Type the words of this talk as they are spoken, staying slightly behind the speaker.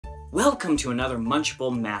Welcome to another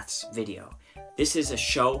Munchable Maths video. This is a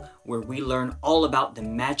show where we learn all about the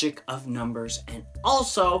magic of numbers, and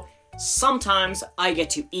also sometimes I get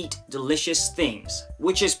to eat delicious things,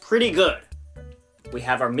 which is pretty good. We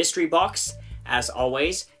have our mystery box, as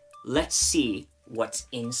always. Let's see what's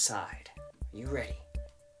inside. Are you ready?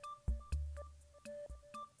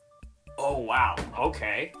 Oh wow,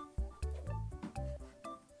 okay.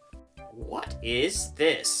 What is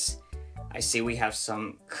this? I see we have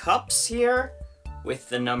some cups here with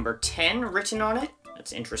the number 10 written on it.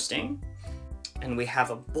 That's interesting. And we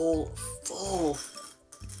have a bowl full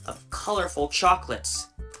of colorful chocolates.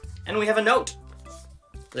 And we have a note.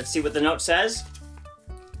 Let's see what the note says.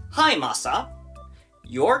 Hi, Masa.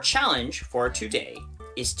 Your challenge for today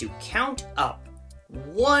is to count up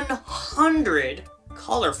 100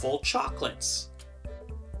 colorful chocolates.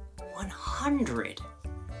 100.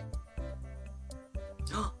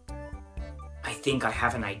 I think I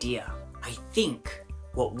have an idea. I think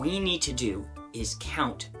what we need to do is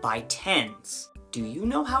count by tens. Do you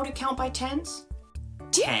know how to count by tens?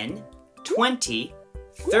 10, 20,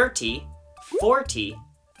 30, 40,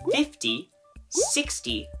 50,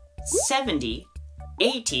 60, 70,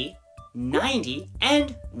 80, 90,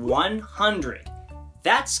 and 100.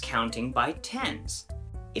 That's counting by tens.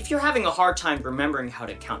 If you're having a hard time remembering how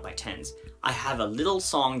to count by tens, I have a little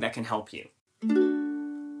song that can help you.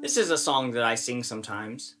 This is a song that I sing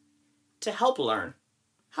sometimes to help learn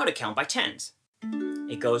how to count by tens.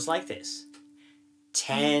 It goes like this.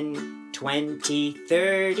 10, 20,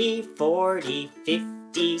 30, 40,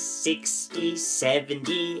 50, 60,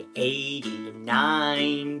 70, 80,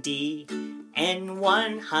 90, and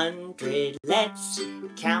 100. Let's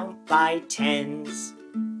count by tens.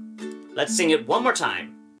 Let's sing it one more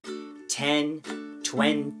time. 10,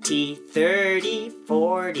 20, 30,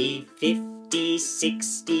 40, 50,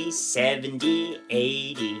 60, 70,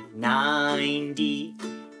 80, 90,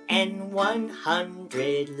 and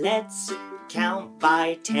 100. Let's count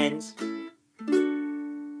by tens.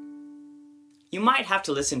 You might have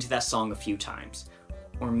to listen to that song a few times,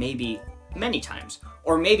 or maybe many times,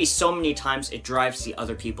 or maybe so many times it drives the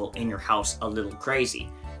other people in your house a little crazy.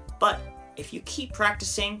 But if you keep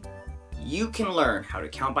practicing, you can learn how to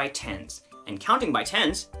count by tens. And counting by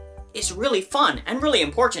tens is really fun and really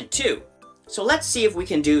important too. So let's see if we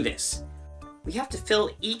can do this. We have to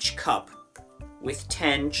fill each cup with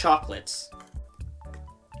 10 chocolates.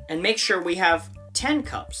 And make sure we have 10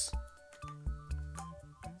 cups.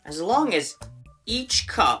 As long as each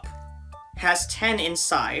cup has 10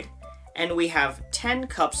 inside, and we have 10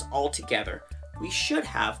 cups all together, we should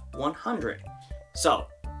have 100. So,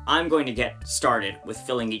 I'm going to get started with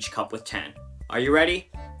filling each cup with 10. Are you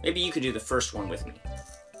ready? Maybe you could do the first one with me.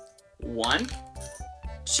 1,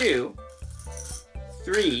 2,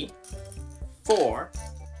 3, 4,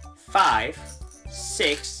 5,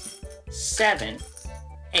 6, 7,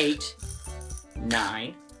 8,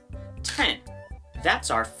 9, 10. That's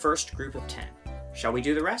our first group of 10. Shall we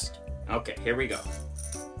do the rest? Okay, here we go.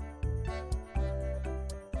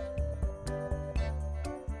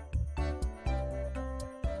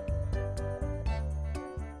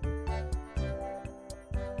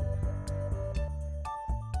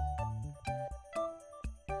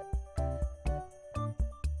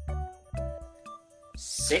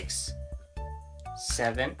 Six,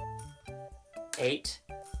 7, 8,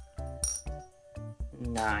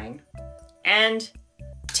 9, and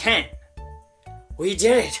 10. We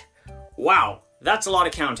did it! Wow, that's a lot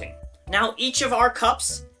of counting. Now each of our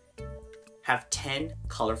cups have 10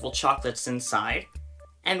 colorful chocolates inside,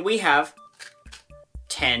 and we have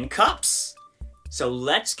 10 cups. So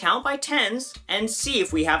let's count by tens and see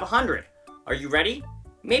if we have 100. Are you ready?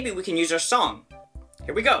 Maybe we can use our song.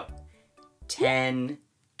 Here we go. 10,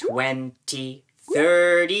 20,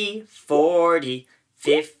 30, 40,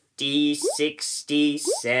 50, 60,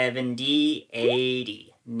 70,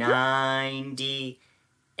 80, 90,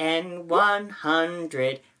 and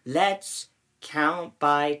 100. Let's count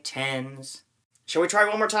by tens. Shall we try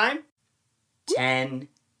one more time? 10,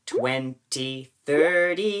 20,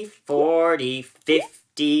 30, 40,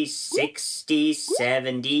 50, 60,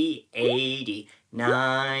 70, 80,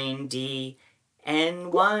 90,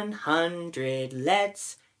 and 100.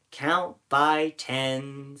 Let's count by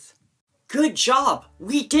tens. Good job!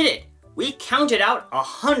 We did it! We counted out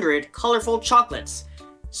 100 colorful chocolates.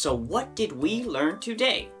 So what did we learn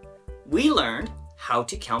today? We learned how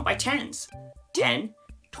to count by tens. 10,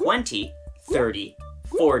 20, 30,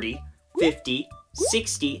 40, 50,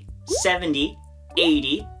 60, 70,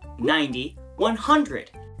 80, 90,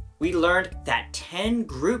 100. We learned that 10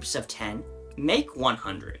 groups of 10 make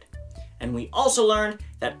 100. And we also learned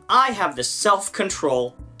that I have the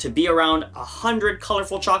self-control to be around 100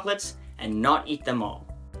 colorful chocolates and not eat them all.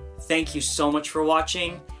 Thank you so much for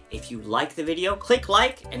watching. If you like the video, click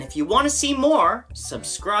like, and if you want to see more,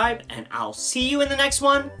 subscribe, and I'll see you in the next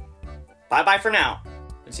one. Bye-bye for now.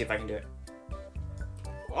 Let's see if I can do it.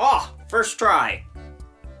 Oh, first try.